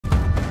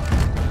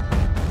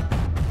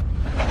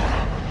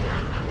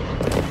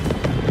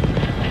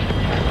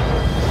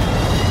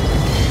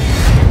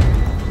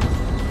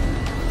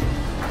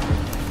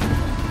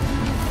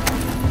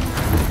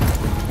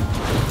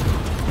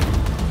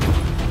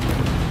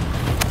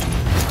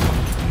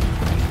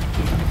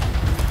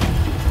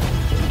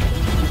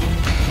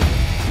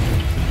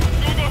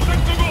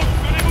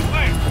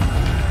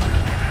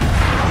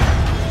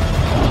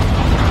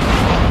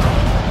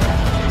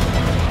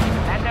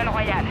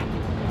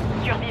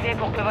activé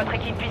pour que votre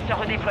équipe puisse se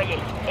redéployer.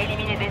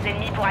 Éliminez des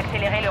ennemis pour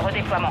accélérer le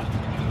redéploiement.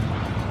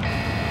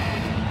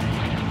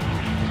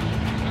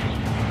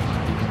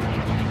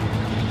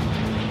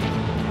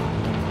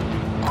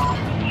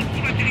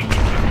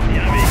 Il y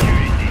a un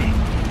véhicule ici.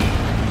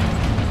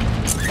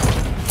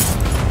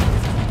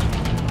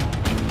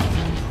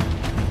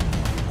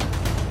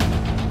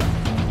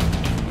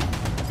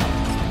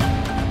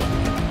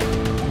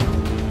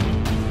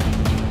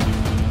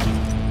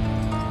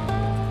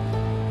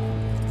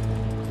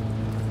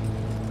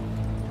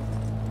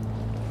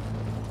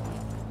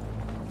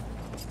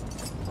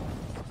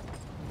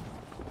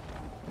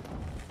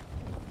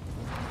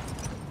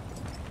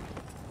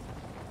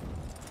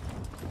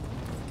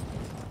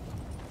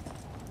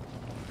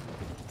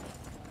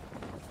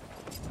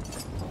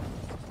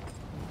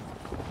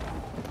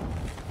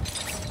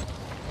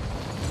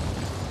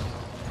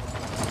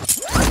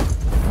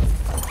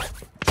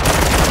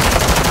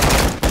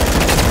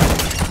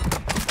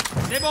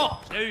 C'est bon,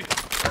 je l'ai eu.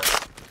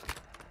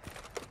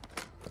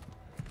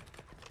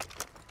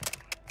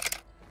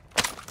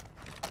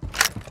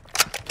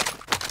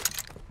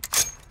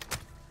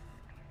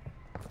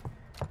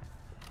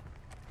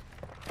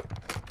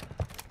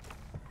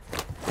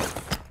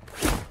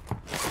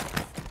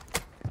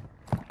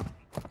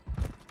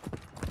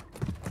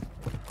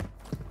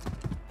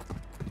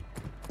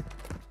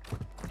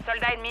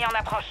 Soldats ennemis en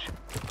approche.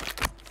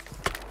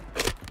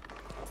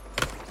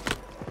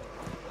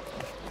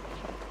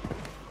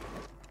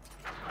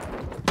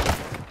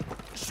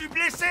 Je suis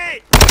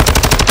blessé!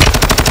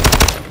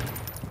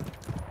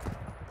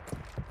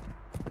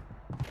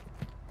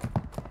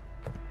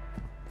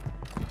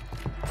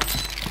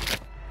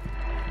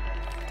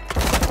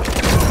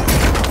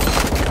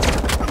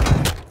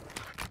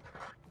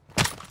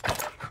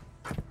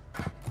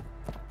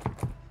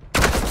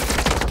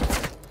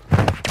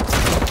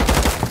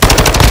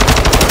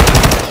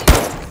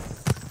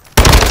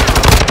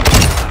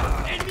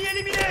 Ennemi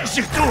éliminé!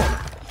 J'y retourne!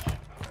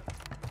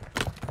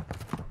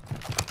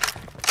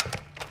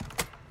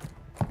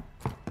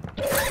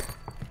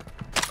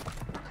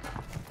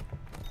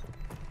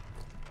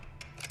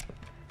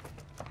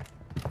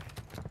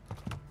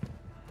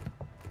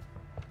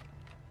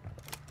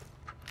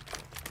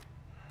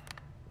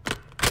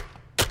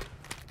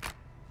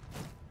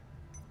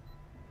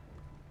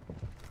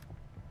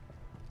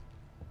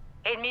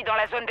 Ennemis dans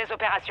la zone des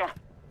opérations.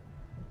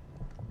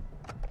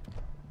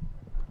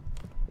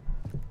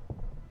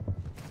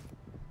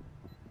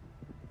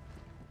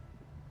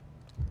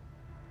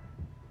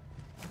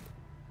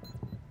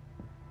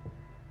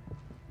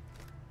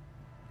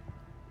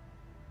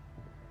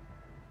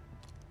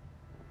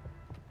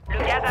 Le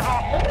gaz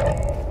avance.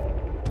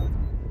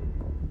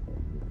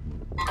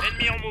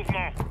 Ennemi en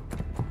mouvement.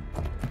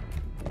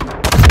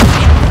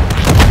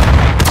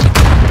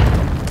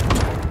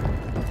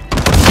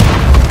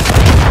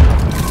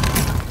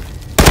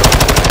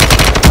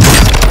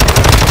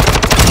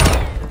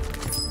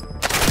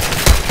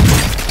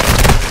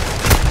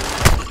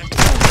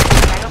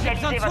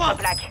 Localisez votre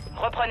plaque.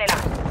 Reprenez-la.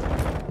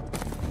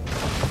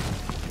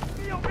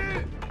 Mis en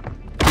vue!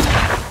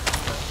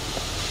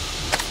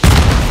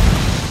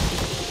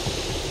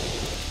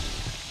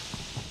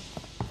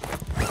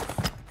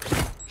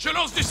 Je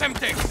lance du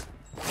Semtex.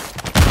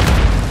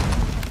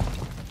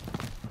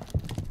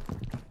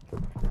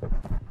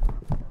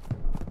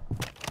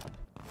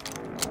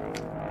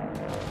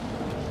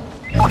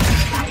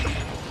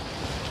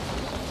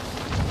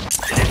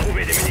 J'ai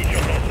trouvé des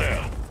munitions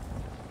lanceurs.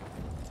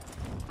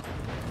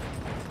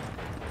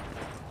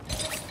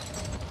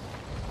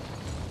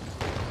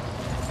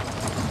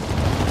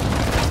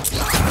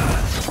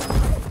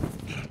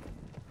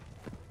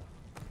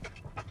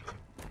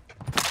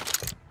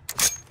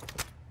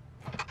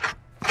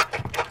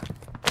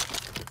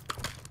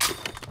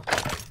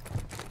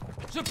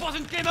 Je pose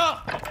une clé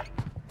mort.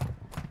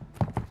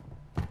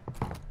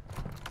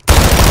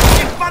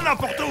 Tire pas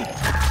n'importe où!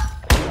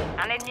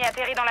 Un ennemi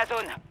atterrit dans la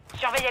zone.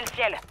 Surveillez le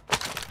ciel.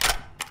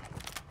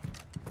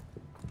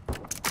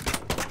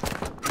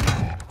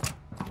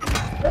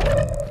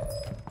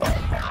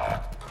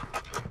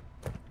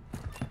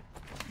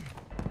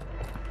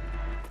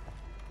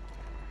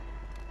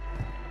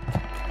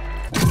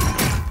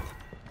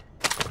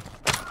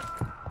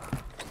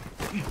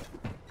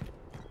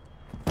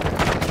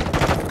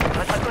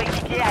 Votre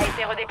coéquipier a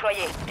été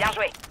redéployé. Bien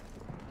joué.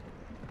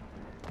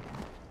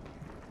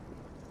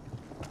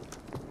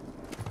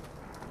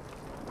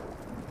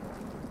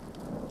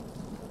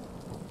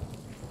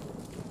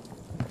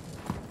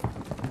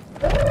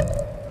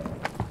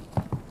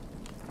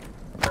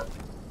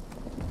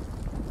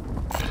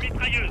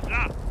 Mitrailleuse,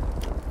 là!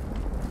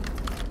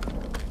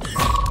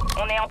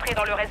 On est entré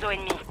dans le réseau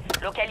ennemi.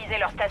 Localisez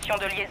leur station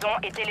de liaison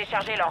et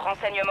téléchargez leurs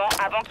renseignements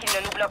avant qu'ils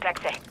ne nous bloquent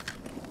l'accès.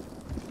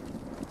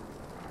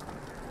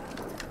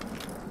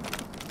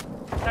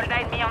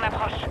 Soldats ennemis en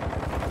approche.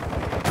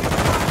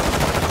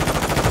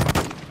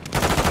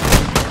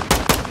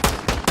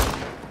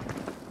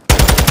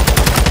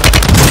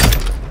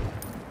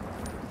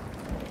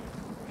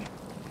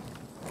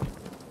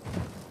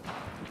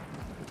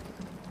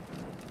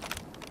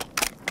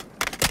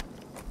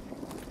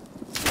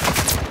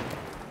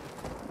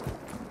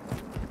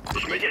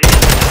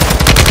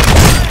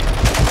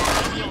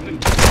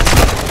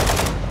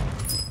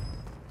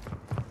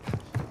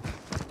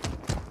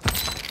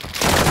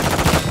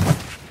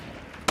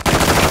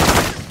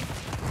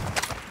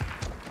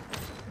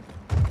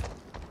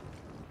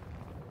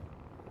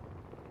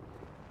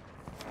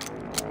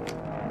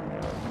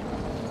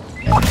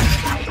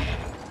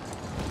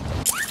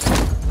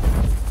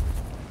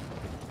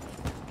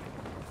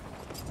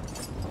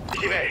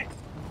 J'y vais.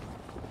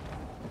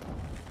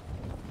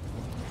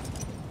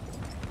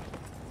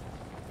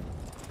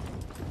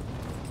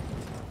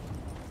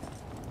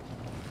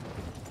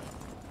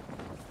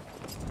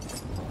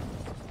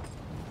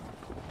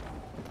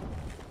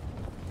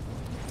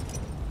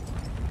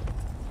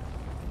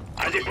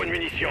 Un dépôt de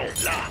munitions,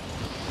 là.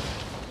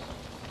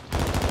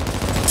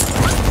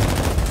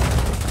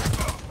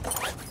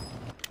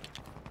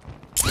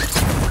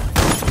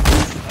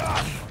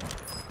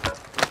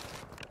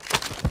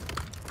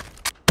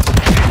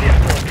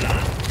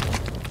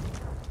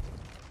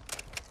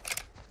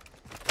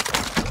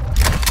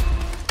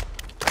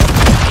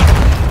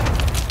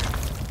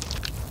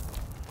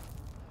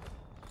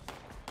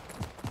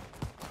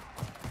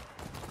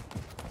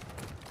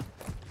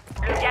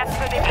 Le gaz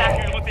se déplace.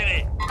 Véhicule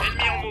repéré.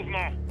 Ennemi en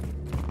mouvement.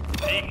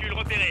 Véhicule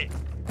repéré.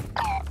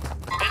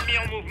 Ennemi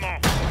en mouvement.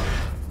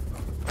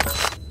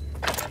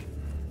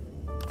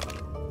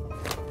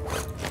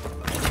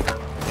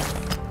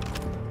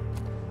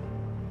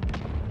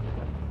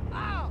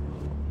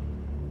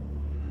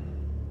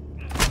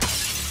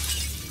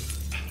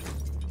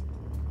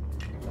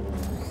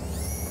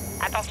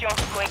 Attention,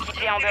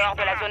 coéquipier en dehors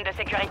de la zone de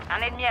sécurité.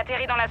 Un ennemi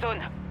atterrit dans la zone.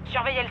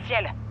 Surveillez le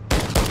ciel.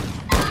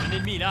 Un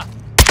ennemi là.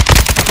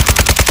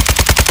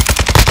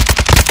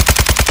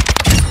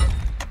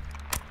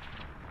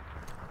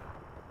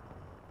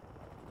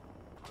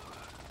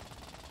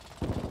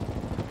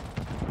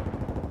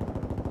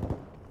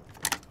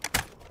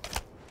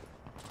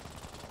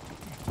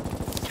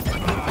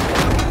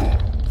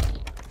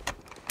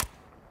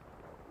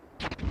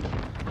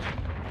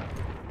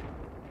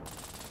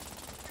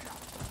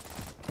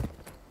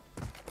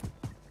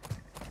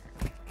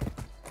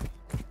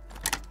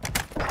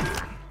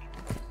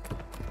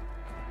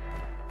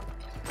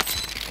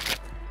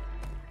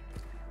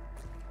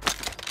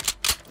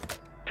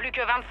 Plus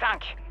que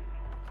 25.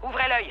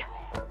 Ouvrez l'œil.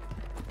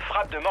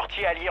 Frappe de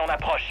mortier allié en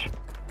approche.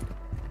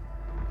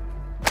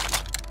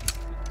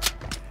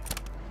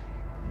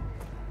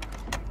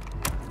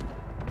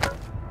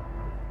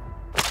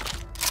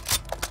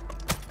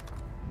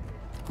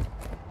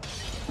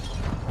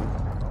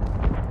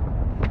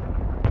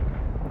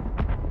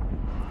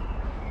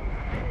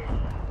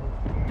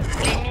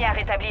 L'ennemi a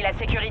rétabli la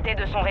sécurité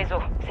de son réseau.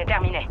 C'est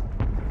terminé.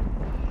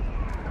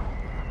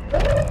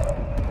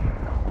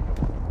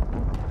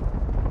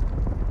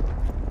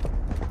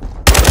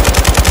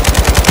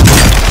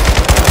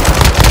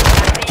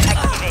 Batterie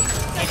activée.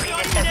 Les prix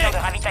des stations de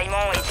ravitaillement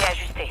ont été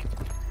ajustés.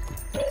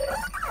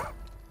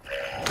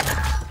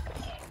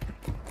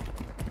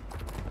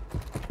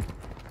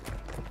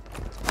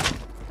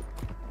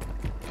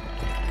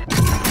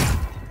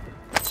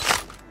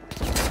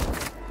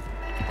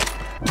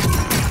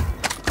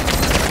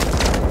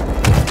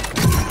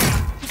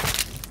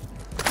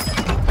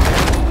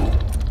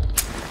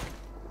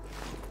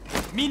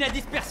 Mine à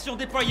dispersion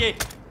déployée.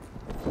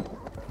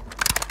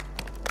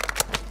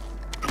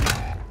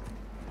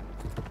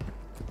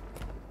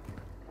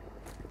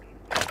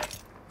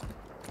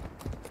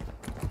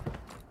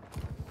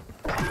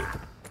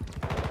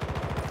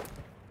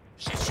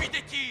 J'essuie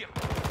des tirs.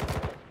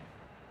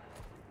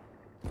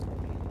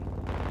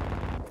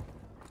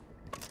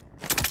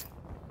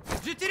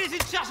 J'utilise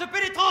une charge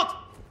pénétrante.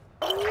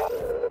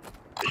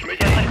 Je me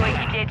Votre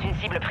coéquipier est une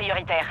cible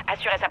prioritaire.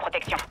 Assurez sa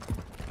protection.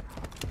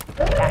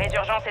 La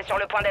résurgence est sur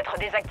le point d'être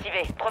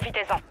désactivée.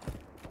 Profitez-en.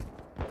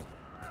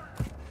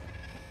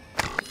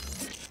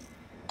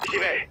 J'y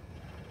vais.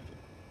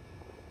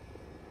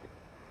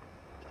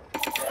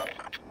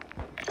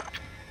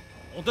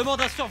 On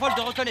demande un survol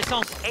de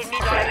reconnaissance. Ennemi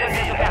dans la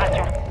zone des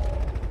opérations.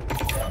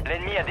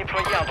 L'ennemi a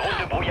déployé un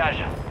drone de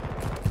brouillage.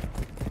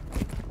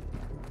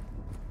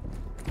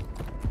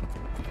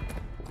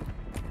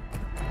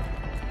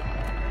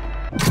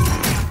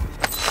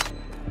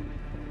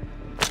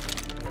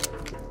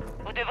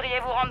 Vous devriez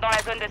vous rendre dans la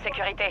zone de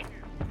sécurité.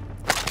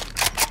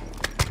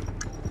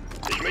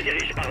 Je me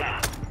dirige par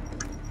là.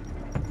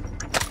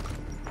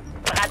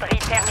 Braderie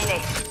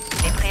terminée.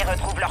 Les prix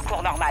retrouvent leur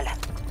cours normal.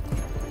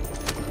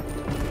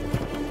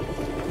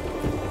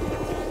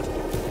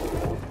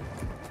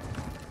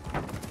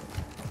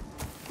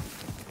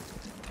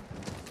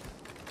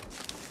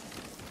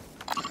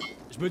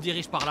 Je me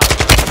dirige par là.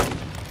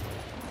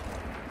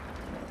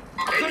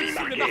 Ennemi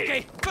Cible marqué.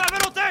 marquée. Feu à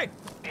volonté.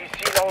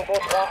 Ici Lango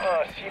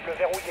 3-1, cible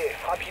verrouillée,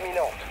 frappe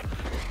imminente.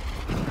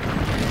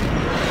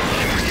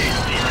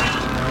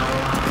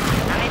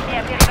 Un ennemi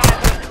atterrit dans la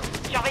zone.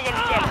 Surveillez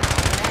le ciel.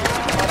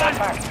 Pas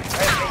d'impact,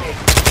 essayez.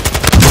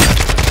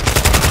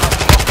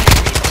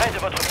 Près de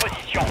votre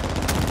position.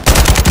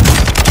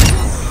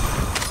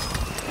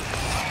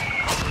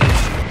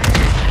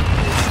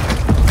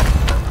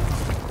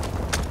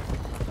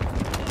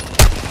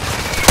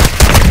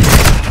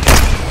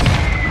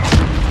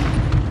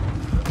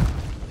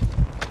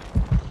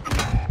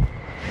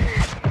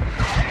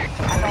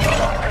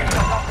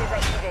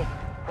 Désactivé.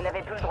 Vous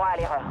n'avez plus le droit à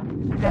l'erreur.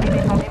 Vous avez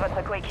défendu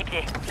votre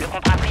coéquipier. Le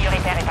contrat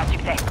prioritaire est un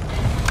succès.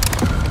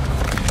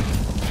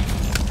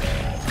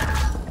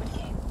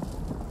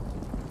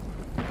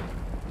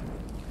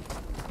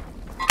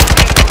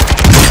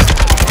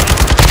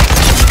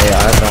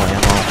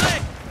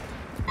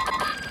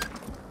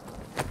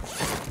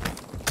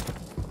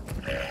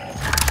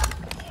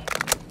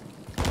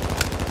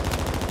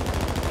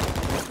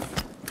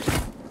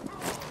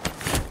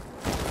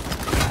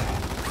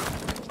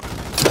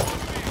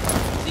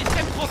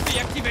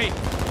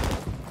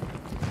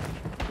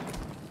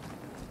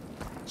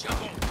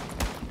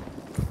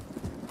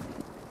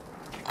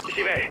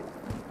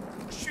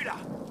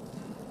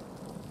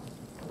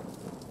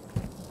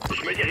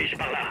 Je me dirige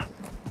par là.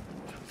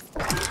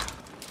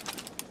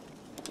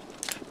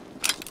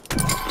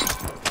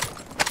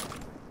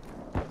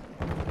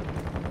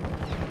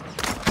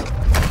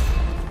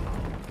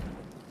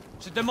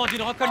 Je demande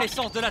une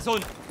reconnaissance de la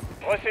zone.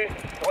 Reçu.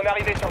 Drone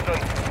arrivé sur zone.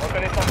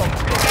 Reconnaissance en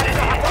cours.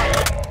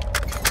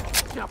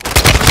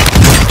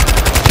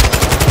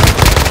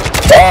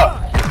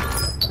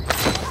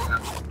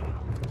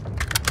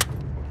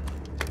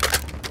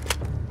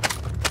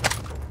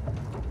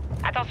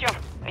 Attention,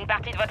 une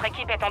partie de votre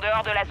équipe est en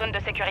dehors de la zone de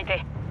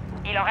sécurité.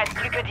 Il en reste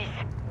plus que 10.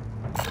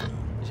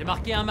 J'ai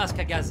marqué un masque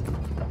à gaz.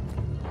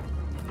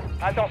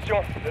 Attention,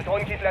 le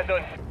drone quitte la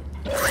zone.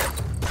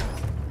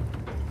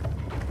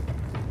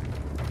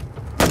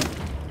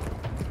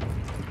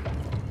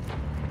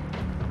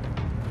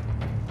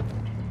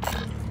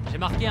 J'ai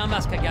marqué un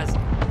masque à gaz.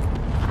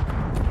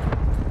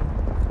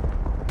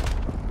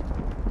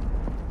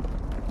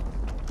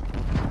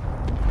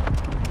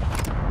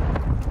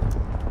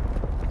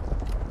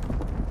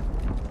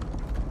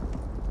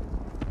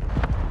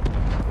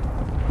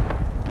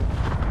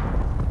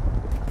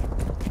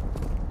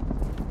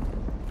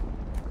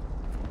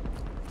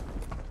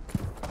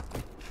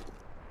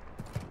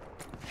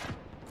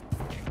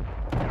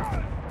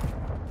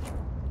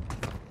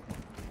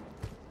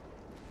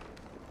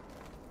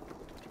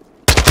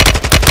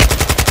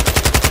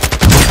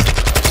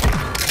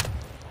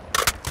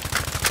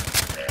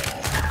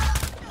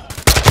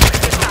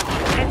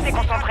 Restez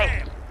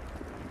concentrés.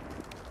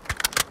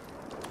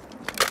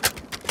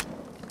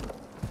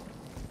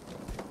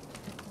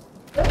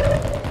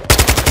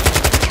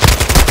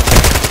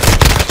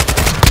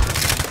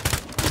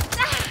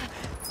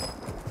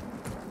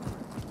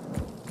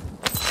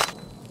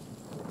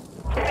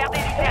 Vous perdez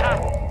du terrain.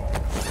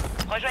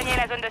 Rejoignez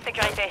la zone de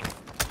sécurité.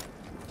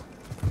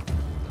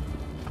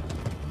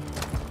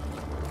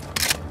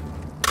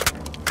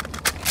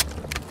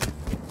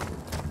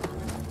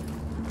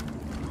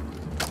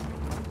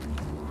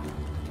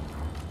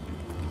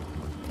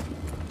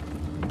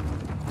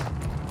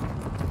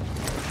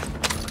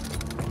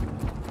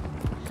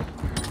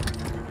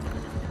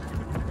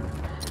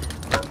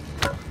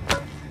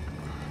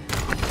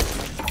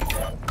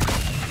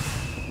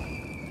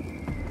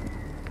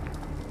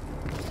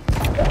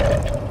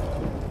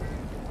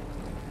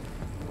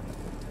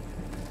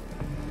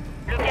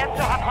 Le gaz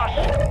se rapproche.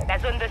 La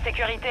zone de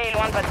sécurité est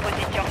loin de votre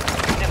position.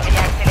 Vous devriez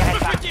accélérer le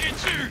pas.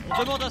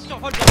 On demande un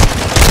survol de...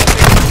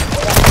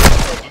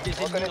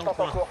 Désigné dans le Reconnaissance en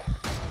coin. cours.